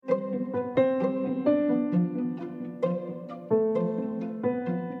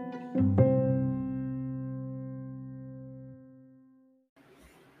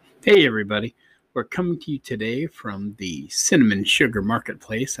Hey everybody, we're coming to you today from the Cinnamon Sugar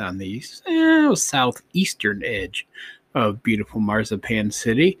Marketplace on the southeastern edge of beautiful Marzipan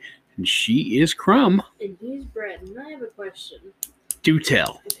City, and she is Crumb. And he's Brett, and I have a question. Do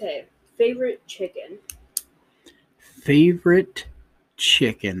tell. Okay, favorite chicken? Favorite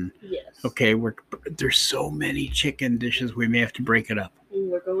chicken? Yes. Okay, there's so many chicken dishes, we may have to break it up.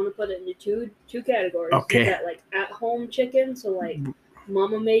 And we're going to put it into two categories. Okay. You got like at-home chicken, so like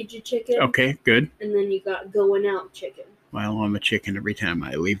Mama made you chicken. Okay, good. And then you got going out chicken. Well, I'm a chicken every time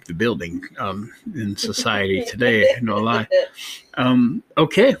I leave the building in society today, no lie.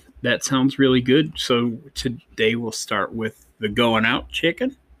 Okay, that sounds really good. So today we'll start with the going out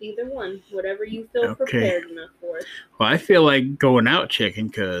chicken. Either one, whatever you feel prepared enough for. Well, I feel like going out chicken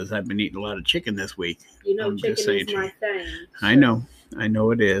because I've been eating a lot of chicken this week. You know, chicken is my thing. So. I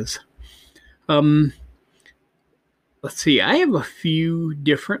know it is. Let's see. I have a few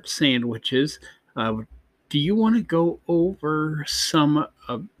different sandwiches. Do you want to go over some?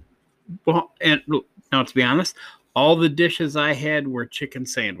 Well, and now to be honest, all the dishes I had were chicken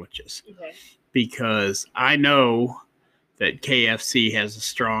sandwiches. Okay. Because I know that KFC has a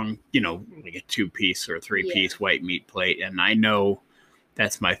strong, like a 2-piece or a 3-piece white meat plate, and I know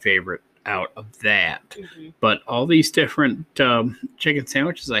that's my favorite out of that. Mm-hmm. But all these different chicken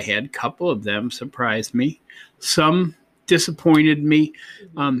sandwiches I had, a couple of them surprised me. Some disappointed me.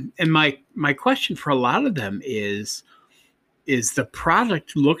 Mm-hmm. And my question for a lot of them is the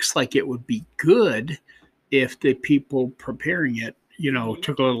product looks like it would be good if the people preparing it,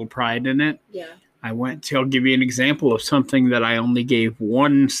 took a little pride in it. Yeah. I'll give you an example of something that I only gave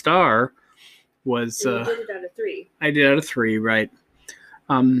 1 star was... you did it out of 3. I did out of 3, right.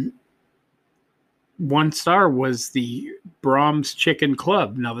 1 star was the Brahms Chicken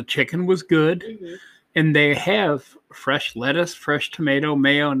Club. Now, the chicken was good, mm-hmm. and they have fresh lettuce, fresh tomato,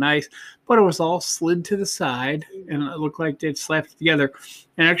 mayo, nice, but it was all slid to the side, mm-hmm. and it looked like they'd slapped it together.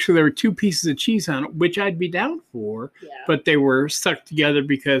 And actually, there were 2 pieces of cheese on it, which I'd be down for, but they were stuck together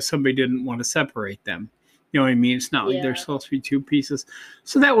because somebody didn't want to separate them. You know what I mean? It's not like they're supposed to be 2 pieces.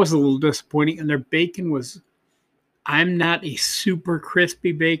 So that was a little disappointing. And their bacon was, I'm not a super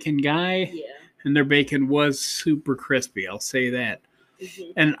crispy bacon guy, and their bacon was super crispy. I'll say that.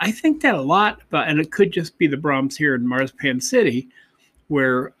 Mm-hmm. And I think that a lot about, and it could just be the Brahms here in Marzipan City,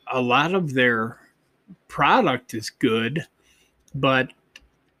 where a lot of their product is good, but,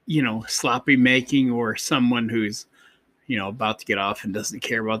 sloppy making or someone who's, about to get off and doesn't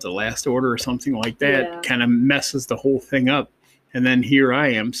care about the last order or something like that kind of messes the whole thing up. And then here I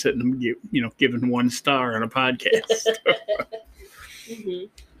am sitting, giving 1 star on a podcast. Mm-hmm.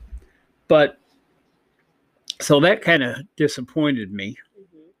 But so that kind of disappointed me.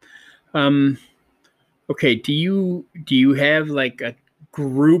 Mm-hmm. Okay. Do you have like a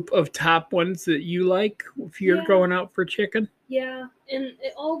group of top ones that you like if you're going out for chicken? Yeah. And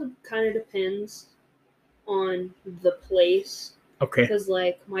it all kind of depends on the place. Okay. Because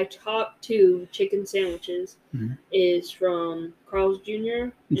like my top 2 chicken sandwiches mm-hmm. is from Carl's Jr.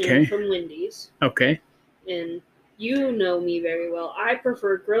 and from Wendy's. Okay. And you know me very well. I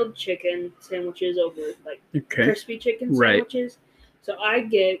prefer grilled chicken sandwiches over like crispy chicken sandwiches. Right. So I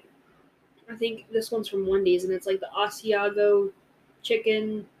think this one's from Wendy's, and it's like the Asiago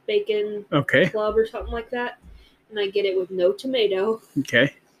chicken bacon club or something like that. And I get it with no tomato.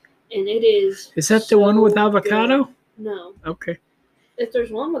 Okay. And it is. Is that the one with avocado? Good. No. Okay. If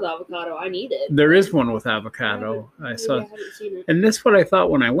there's one with avocado, I need it. There is one with avocado. I haven't seen it. And that's what I thought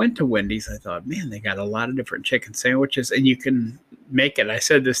when I went to Wendy's. I thought, man, they got a lot of different chicken sandwiches, and you can make it. I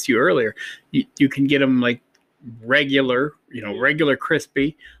said this to you earlier. You can get them like regular, regular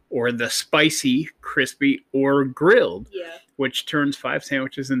crispy, or the spicy crispy, or grilled, which turns 5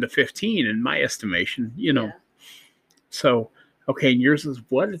 sandwiches into 15 in my estimation. So, okay, and yours is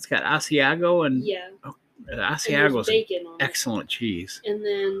what? It's got Asiago and Asiago's excellent cheese. And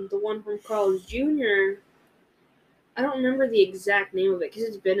then the one from Carl's Jr., I don't remember the exact name of it because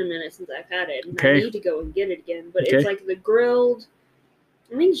it's been a minute since I've had it. And I need to go and get it again. But it's like the grilled,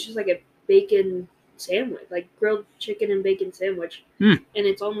 I think it's just like a bacon sandwich, like grilled chicken and bacon sandwich. And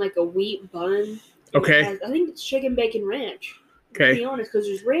it's on like a wheat bun. I think it's chicken bacon ranch. Okay. To be honest, because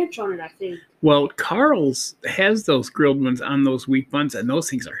there's ranch on it, I think. Well, Carl's has those grilled ones on those wheat buns, and those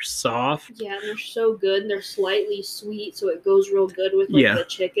things are soft. Yeah, and they're so good. And they're slightly sweet, so it goes real good with the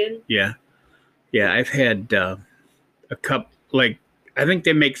chicken. Yeah. Yeah, I've had a cup, I think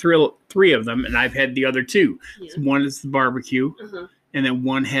they make 3 of them, and I've had the other 2. Yeah. So one is the barbecue, and then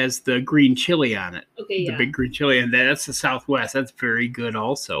one has the green chili on it. Okay, the big green chili, and that's the Southwest. That's very good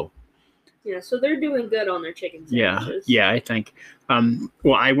also. Yeah, so they're doing good on their chicken sandwiches. Yeah, I think.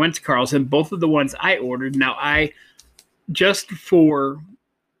 Well, I went to Carl's, and both of the ones I ordered. Now, just for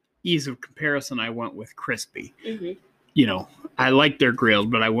ease of comparison, I went with crispy. Mm-hmm. I like their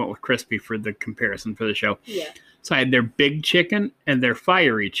grilled, but I went with crispy for the comparison for the show. Yeah. So I had their big chicken and their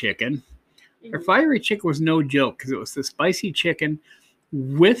fiery chicken. Mm-hmm. Their fiery chicken was no joke because it was the spicy chicken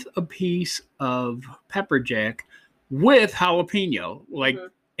with a piece of pepper jack with jalapeno,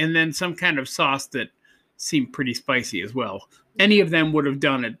 and then some kind of sauce that seemed pretty spicy as well. Any of them would have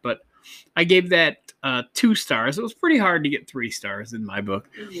done it, but I gave that 2 stars. It was pretty hard to get 3 stars in my book.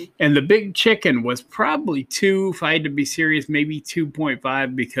 Mm-hmm. And the big chicken was probably 2, if I had to be serious, maybe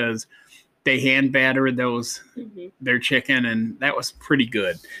 2.5, because they hand battered their chicken, and that was pretty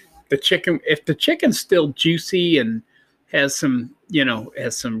good. The chicken, if the chicken's still juicy and has some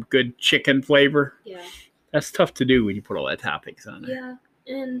good chicken flavor, that's tough to do when you put all that toppings on there. Yeah.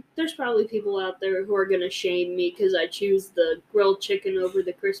 And there's probably people out there who are going to shame me because I choose the grilled chicken over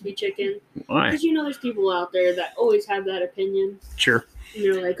the crispy chicken. Why? Because there's people out there that always have that opinion. Sure.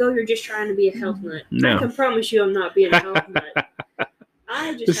 Like, oh, you're just trying to be a health nut. No. I can promise you I'm not being a health nut.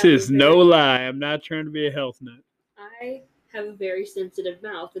 This is no lie. I'm not trying to be a health nut. I have a very sensitive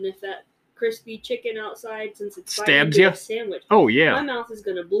mouth, and if that crispy chicken outside, since it's stabs you, a sandwich, oh yeah, my mouth is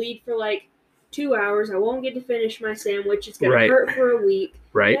going to bleed for like 2 hours. I won't get to finish my sandwich. It's going to hurt for a week.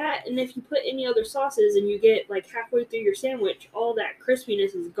 Right. That, and if you put any other sauces and you get like halfway through your sandwich, all that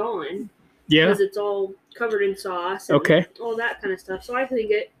crispiness is gone. Yeah. Because it's all covered in sauce and all that kind of stuff. So I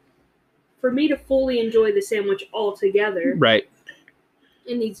think for me to fully enjoy the sandwich altogether, right,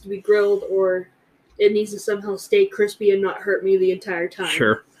 it needs to be grilled, or it needs to somehow stay crispy and not hurt me the entire time.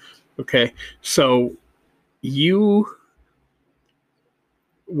 Sure. Okay. So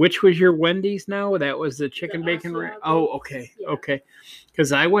which was your Wendy's now? That was the chicken bacon ranch? Oh, okay. Yeah. Okay.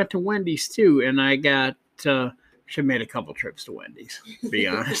 Because I went to Wendy's too, and I got, should have made a couple trips to Wendy's, to be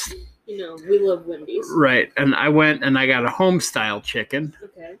honest. We love Wendy's. Right. And I went and I got a home-style chicken.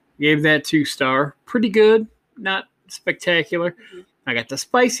 Okay. Gave that 2 star. Pretty good. Not spectacular. Mm-hmm. I got the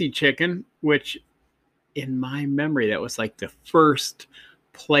spicy chicken, which in my memory, that was like the first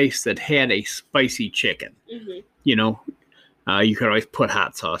place that had a spicy chicken. Mm-hmm. You could always put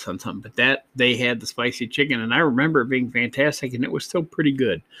hot sauce on something, but they had the spicy chicken, and I remember it being fantastic, and it was still pretty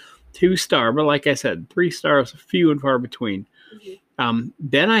good. 2 star, but like I said, 3 stars, few and far between. Mm-hmm.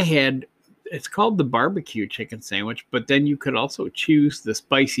 Then I had, it's called the barbecue chicken sandwich, but then you could also choose the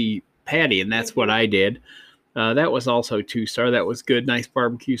spicy patty, and that's what I did. That was also 2 star. That was good, nice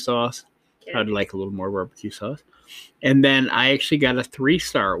barbecue sauce. Okay. I'd like a little more barbecue sauce. And then I actually got a 3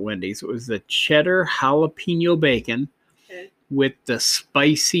 star at Wendy's. It was the cheddar jalapeno bacon with the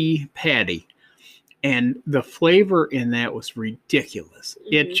spicy patty. And the flavor in that was ridiculous.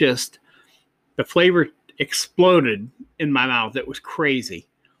 Mm-hmm. The flavor exploded in my mouth. It was crazy.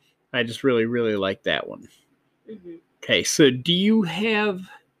 I just really, really liked that one. Mm-hmm. Okay, so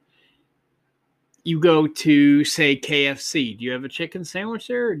you go to, say, KFC. Do you have a chicken sandwich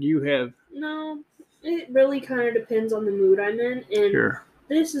there, or do you have... No, it really kind of depends on the mood I'm in. And sure.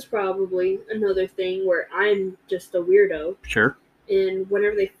 This is probably another thing where I'm just a weirdo. Sure. And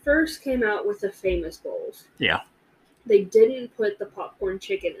whenever they first came out with the Famous Bowls, they didn't put the popcorn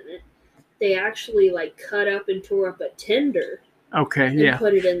chicken in it. They actually cut up and tore up a tender. Okay, and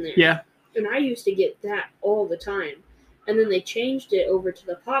put it in there. Yeah. And I used to get that all the time. And then they changed it over to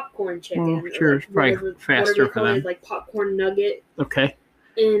the popcorn chicken. Well, sure, it's probably faster for them. Like popcorn nugget. Okay.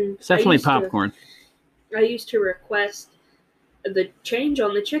 And it's definitely popcorn. I used to request the change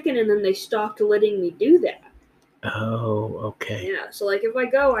on the chicken, and then they stopped letting me do that. Oh, okay. Yeah, so if I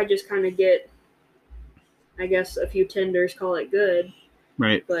go, I just kind of get, I guess, a few tenders, call it good.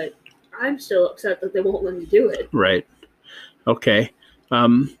 Right. But I'm still upset that they won't let me do it. Right. Okay.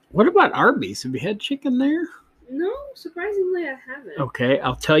 What about Arby's? Have you had chicken there? No, surprisingly, I haven't. Okay,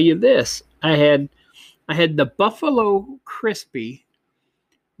 I'll tell you this. I had the Buffalo Crispy,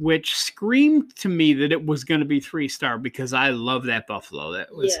 which screamed to me that it was going to be 3 star because I love that buffalo.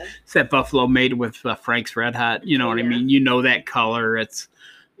 It's that buffalo made with Frank's Red Hot. You know what I mean? You know that color. It's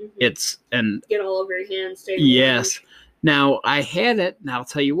and get all over your hands. Yes. Now I had it, and I'll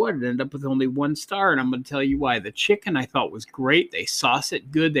tell you what, it ended up with only 1 star, and I'm going to tell you why. The chicken I thought was great. They sauce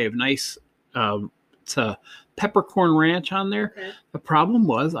it good. They have nice. It's a peppercorn ranch on there. Okay. The problem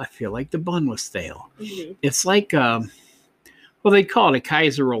was I feel like the bun was stale. Mm-hmm. It's like well, they call it a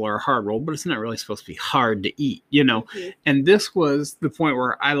Kaiser roll or a hard roll, but it's not really supposed to be hard to eat, Mm-hmm. And this was the point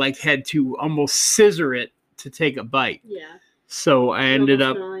where I had to almost scissor it to take a bite. Yeah. So I ended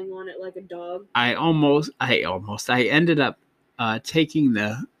up gnawing on it like a dog. I ended up taking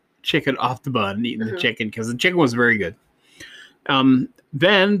the chicken off the bun, eating the chicken, because the chicken was very good.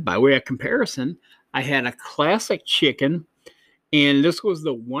 Then, by way of comparison, I had a classic chicken, and this was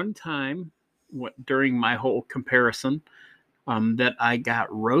the one time during my whole comparison that I got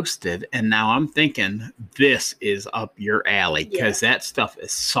roasted, and now I'm thinking this is up your alley, because that stuff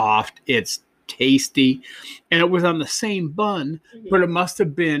is soft, it's tasty, and it was on the same bun, but it must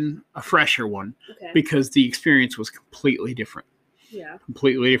have been a fresher one, because the experience was completely different. Yeah,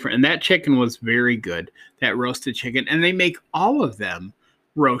 completely different. And that chicken was very good, that roasted chicken, and they make all of them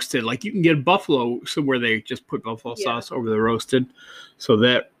roasted. Like you can get buffalo, so where they just put buffalo sauce over the roasted, so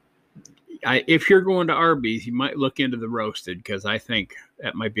that if you're going to Arby's, you might look into the roasted, because I think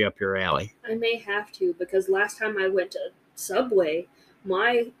that might be up your alley. I may have to, because last time I went to Subway,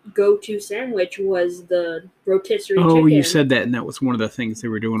 my go-to sandwich was the rotisserie chicken. Oh, you said that, and that was one of the things they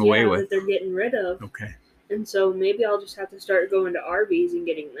were doing away with. That they're getting rid of. Okay. And so maybe I'll just have to start going to Arby's and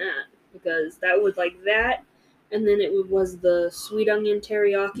getting that, because that was like that, and then it was the sweet onion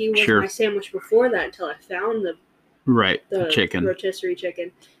teriyaki was my sandwich before that, until I found the chicken, rotisserie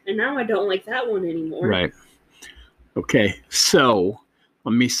chicken, and now I don't like that one anymore. Right. Okay, so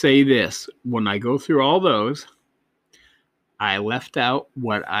let me say this: when I go through all those, I left out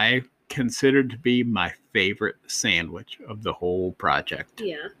what I considered to be my favorite sandwich of the whole project.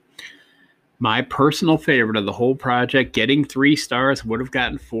 Yeah. My personal favorite of the whole project, getting 3 stars, would have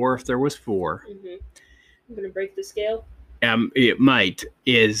gotten 4 if there was 4. I'm going to break the scale. It might,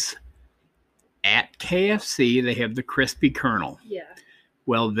 is at KFC, they have the crispy kernel. Yeah.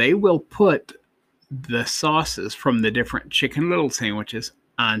 Well, they will put the sauces from the different Chicken Little sandwiches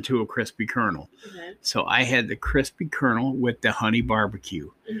onto a crispy kernel. So I had the crispy kernel with the honey barbecue.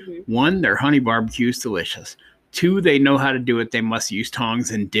 1, their honey barbecue is delicious. 2, they know how to do it. They must use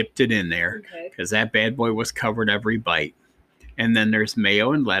tongs and dipped it in there, because that bad boy was covered every bite. And then there's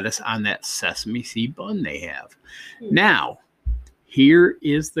mayo and lettuce on that sesame seed bun they have. Now, here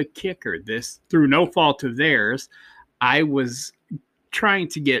is the kicker. This, through no fault of theirs, I was trying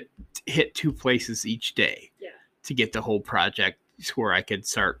to hit 2 places each day to get the whole project where I could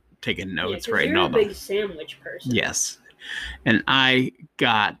start taking notes right now. You're a big sandwich person. Yes. And I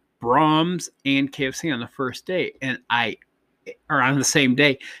got Brahms and KFC on the first day, or on the same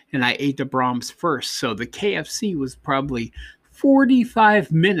day, and I ate the Brahms first. So the KFC was probably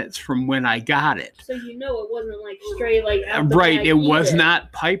 45 minutes from when I got it. So it wasn't like straight like right. It was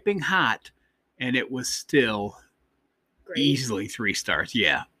not piping hot, and it was still easily 3 stars.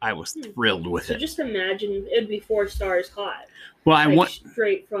 Yeah, I was thrilled with it. So just imagine it'd be 4 stars hot. Well, I want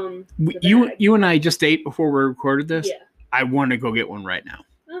straight from you and I just ate before we recorded this. Yeah. I want to go get one right now.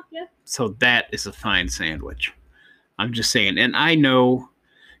 Oh, yeah. So that is a fine sandwich. I'm just saying. And I know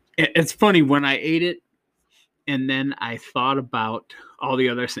it's funny when I ate it and then I thought about all the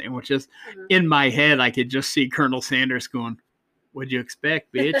other sandwiches. In my head, I could just see Colonel Sanders going, "What'd you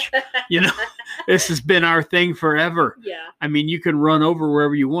expect, bitch?" This has been our thing forever. Yeah. I mean, you can run over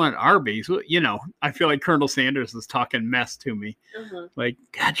wherever you want. Arby's, I feel like Colonel Sanders is talking mess to me. Like,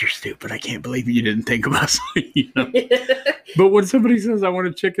 God, you're stupid. I can't believe you didn't think of us. But when somebody says, "I want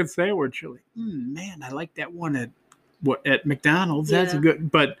a chicken sandwich," you're like, man, I like that one at McDonald's. That's a good,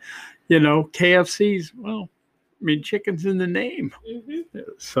 but, KFC's, well, I mean, chicken's in the name.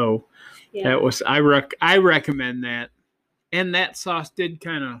 So that was, I recommend that. And that sauce did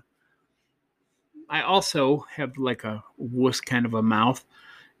kind of, I also have like a wuss kind of a mouth.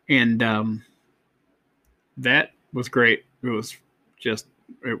 And that was great. It was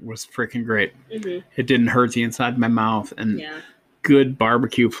freaking great. It didn't hurt the inside of my mouth. And good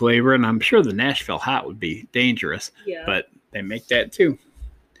barbecue flavor. And I'm sure the Nashville hot would be dangerous. Yeah. But they make that too.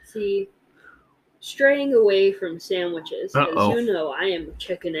 See, straying away from sandwiches, because I am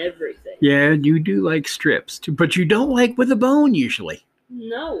chicken everything. Yeah, you do like strips too, but you don't like with a bone usually.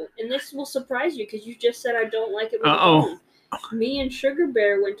 No, and this will surprise you because you just said I don't like it with a bone. Me and Sugar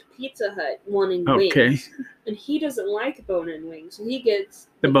Bear went to Pizza Hut wanting wings, and he doesn't like bone-in wings, so he gets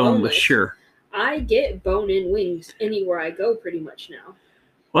the boneless. Sure, I get bone-in wings anywhere I go, pretty much now.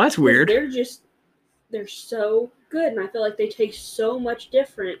 Well, that's weird. They're so good, and I feel like they taste so much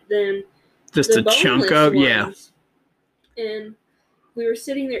different than just a chunk of ones. And we were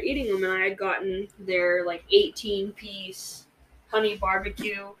sitting there eating them, and I had gotten their 18-piece honey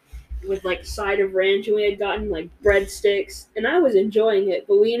barbecue with side of ranch, and we had gotten breadsticks, and I was enjoying it,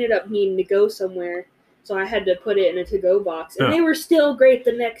 but we ended up needing to go somewhere, so I had to put it in a to-go box, and they were still great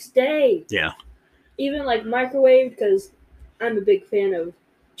the next day. Yeah. Even microwave, because I'm a big fan of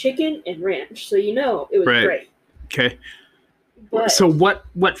chicken and ranch, so it was great. Okay. But, so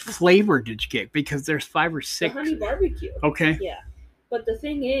what flavor did you get? Because there's 5 or 6. The honey barbecue. Okay. Yeah. But the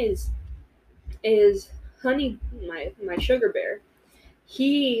thing is Honey, my sugar bear,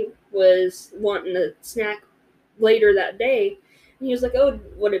 he was wanting a snack later that day, and he was like, "Oh,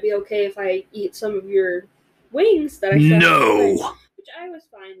 would it be okay if I eat some of your wings that I stuffed?" No. Which I was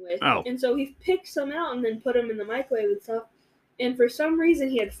fine with. Oh. And so he picked some out and then put them in the microwave and stuff. And for some reason,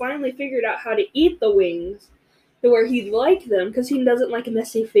 he had finally figured out how to eat the wings to where he liked them, because he doesn't like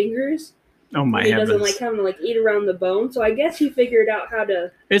messy fingers. Oh my heavens. He doesn't like having to like eat around the bone. So I guess he figured out how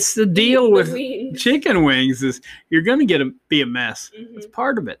to. It's the deal with chicken wings is you're going to be a mess. Mm-hmm. It's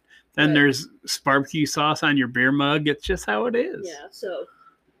part of it. Then there's barbecue sauce on your beer mug. It's just how it is. Yeah, so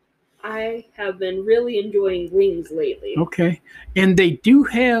I have been really enjoying wings lately. Okay. And they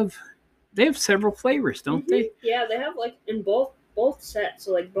have several flavors, don't they? Yeah, they have like in both sets,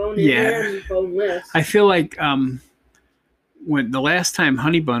 so like bone in there and boneless. I feel like when the last time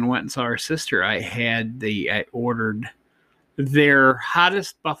Honey Bun went and saw her sister, I ordered their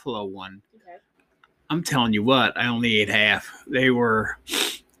hottest buffalo one. Okay. I'm telling you what, I only ate half. They were,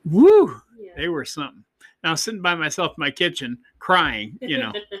 woo! Yeah. They were something. And I was sitting by myself in my kitchen crying,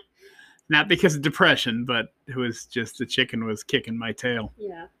 not because of depression, but it was just the chicken was kicking my tail.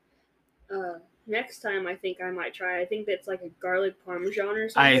 Yeah. Next time, I think I might try. I think that's like a garlic parmesan or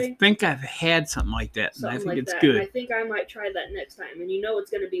something. I think I've had something like that, and I think it's good. And I think I might try that next time. And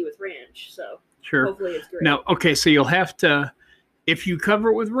it's going to be with ranch, so sure. Hopefully it's great. Now, okay, so you'll have to, if you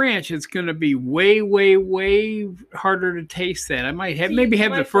cover it with ranch, it's going to be way, way, way harder to taste that. I might have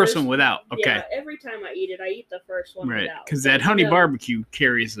the first one without. Okay. Yeah, every time I eat it, I eat the first one without. Right, because that honey barbecue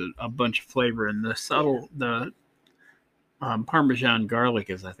carries a bunch of flavor, and the subtle, the Parmesan garlic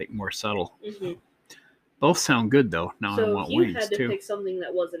is, I think, more subtle. Mm-hmm. Both sound good, though. Now I want wings, too. So if you had to pick something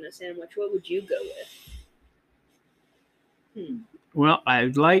that wasn't a sandwich, what would you go with? Well,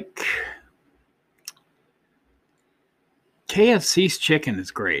 I'd like... KFC's chicken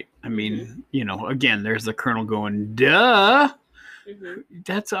is great. I mean, again, there's the Colonel going, duh! Mm-hmm.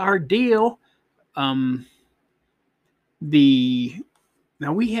 That's our deal. Now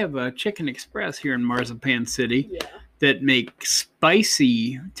we have a Chicken Express here in Marzipan City that make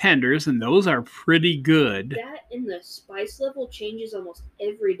spicy tenders, and those are pretty good. That and the spice level changes almost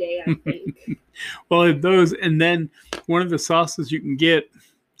every day, I think. Well, those, and then one of the sauces you can get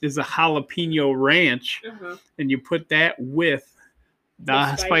is a jalapeno ranch, and you put that with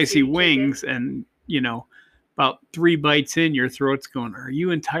the spicy wings, and about 3 bites in, your throat's going, are you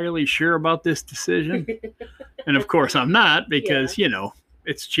entirely sure about this decision? And of course I'm not, because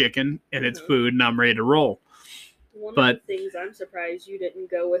it's chicken and it's food and I'm ready to roll. One of the things I'm surprised you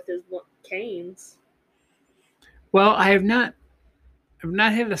didn't go with is Cane's. Well, I have not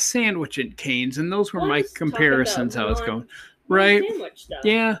had a sandwich at Cane's, and those were my comparisons. I was going right. Sandwich stuff.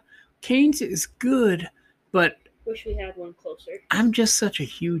 Yeah, Cane's is good, but wish we had one closer. I'm just such a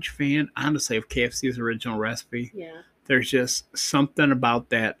huge fan, honestly, of KFC's original recipe. Yeah, there's just something about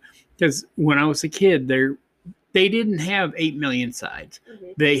that, because when I was a kid, they didn't have 8 million sides.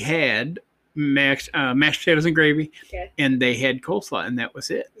 Mm-hmm. They had mashed potatoes and gravy, and they had coleslaw, and that was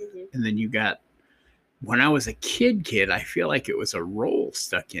it. Mm-hmm. And then you got, when I was a kid, I feel like it was a roll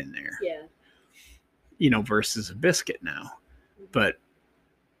stuck in there. Yeah. Versus a biscuit now. Mm-hmm. But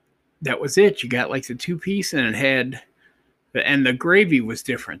that was it. You got like the 2-piece, and it had, and the gravy was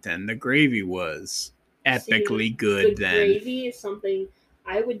different then. The gravy was epically good then. The gravy is something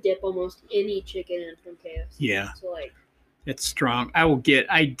I would dip almost any chicken in from KFC. Yeah. So it's strong. I'll get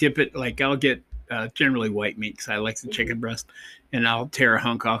generally white meat, because I like the chicken breast, and I'll tear a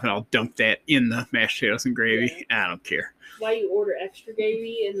hunk off and I'll dunk that in the mashed potatoes and gravy. Yeah. I don't care. Why you order extra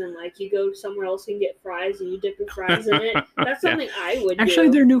gravy and then you go somewhere else and get fries and you dip your fries in it? That's something I would do. Actually,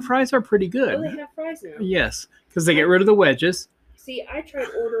 their new fries are pretty good. Oh, they have fries now. Yes, because they get rid of the wedges. See, I tried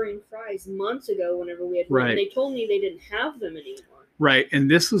ordering fries months ago whenever we had one, and they told me they didn't have them anymore. Right, and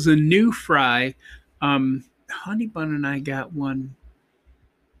this was a new fry. Honey Bun and I got one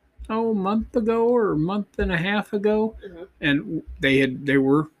a month ago or a month and a half ago, and they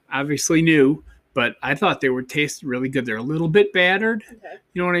were obviously new, but I thought they would taste really good. They're a little bit battered. Okay.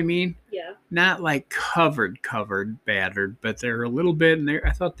 You know what I mean? Yeah. Not like covered battered, but they're a little bit, and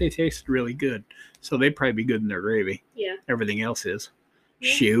I thought they tasted really good. So they'd probably be good in their gravy. Yeah. Everything else is.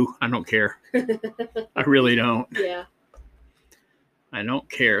 Yeah. Shoo, I don't care. I really don't. Yeah. I don't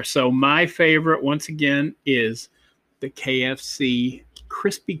care. So my favorite, once again, is the KFC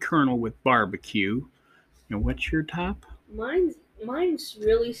Crispy Colonel with barbecue. And what's your top? Mine's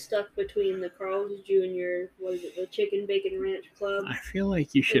really stuck between the Carl's Jr., the Chicken Bacon Ranch Club. I feel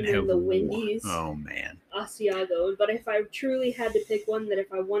like you should have the Wendy's. Oh, man. Asiago. But if I truly had to pick one that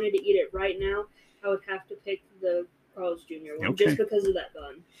if I wanted to eat it right now, I would have to pick the Carl's Jr. one, just because of that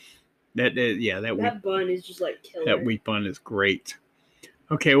bun. That bun is just like killer. That wheat bun is great.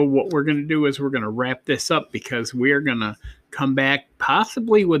 Okay, well, what we're going to do is we're going to wrap this up because we're going to come back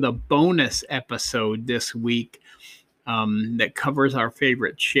possibly with a bonus episode this week that covers our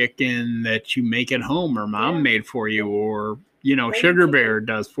favorite chicken that you make at home or mom made for you, or, Sugar Bear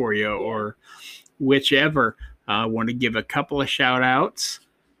does for you, or whichever. I want to give a couple of shout outs.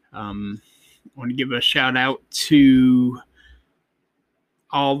 I want to give a shout out to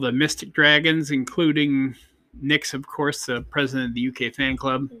all the Mystic Dragons, including Nick's, of course, the president of the UK fan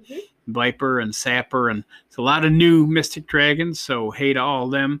club, Viper and Sapper, and it's a lot of new Mystic Dragons, so hey to all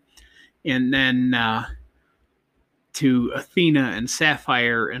of them. And then to Athena and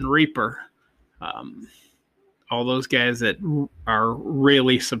Sapphire and Reaper, all those guys that are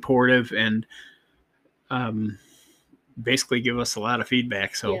really supportive and basically give us a lot of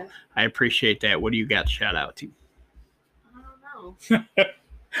feedback, so I appreciate that. What do you got to shout out to? I don't know.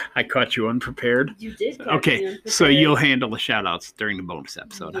 I caught you unprepared. You did. Okay, so you'll handle the shout-outs during the bonus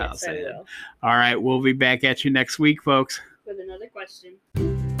episode. Yes, I will. All right, we'll be back at you next week, folks. With another question.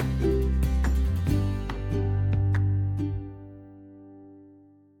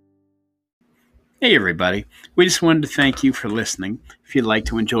 Hey, everybody. We just wanted to thank you for listening. If you'd like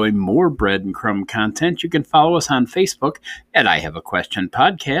to enjoy more Bread and Crumb content, you can follow us on Facebook at I Have a Question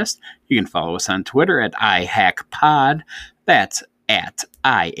Podcast. You can follow us on Twitter at iHackPod. That's at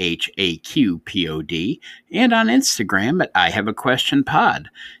IHAQPOD, and on Instagram at I Have a Question Pod.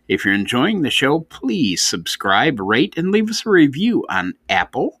 If you're enjoying the show, please subscribe, rate, and leave us a review on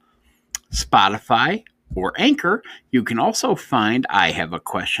Apple, Spotify, or Anchor. You can also find I Have a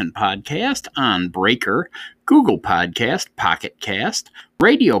Question Podcast on Breaker, Google Podcast, Pocket Cast,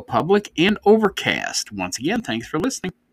 Radio Public, and Overcast. Once again, thanks for listening.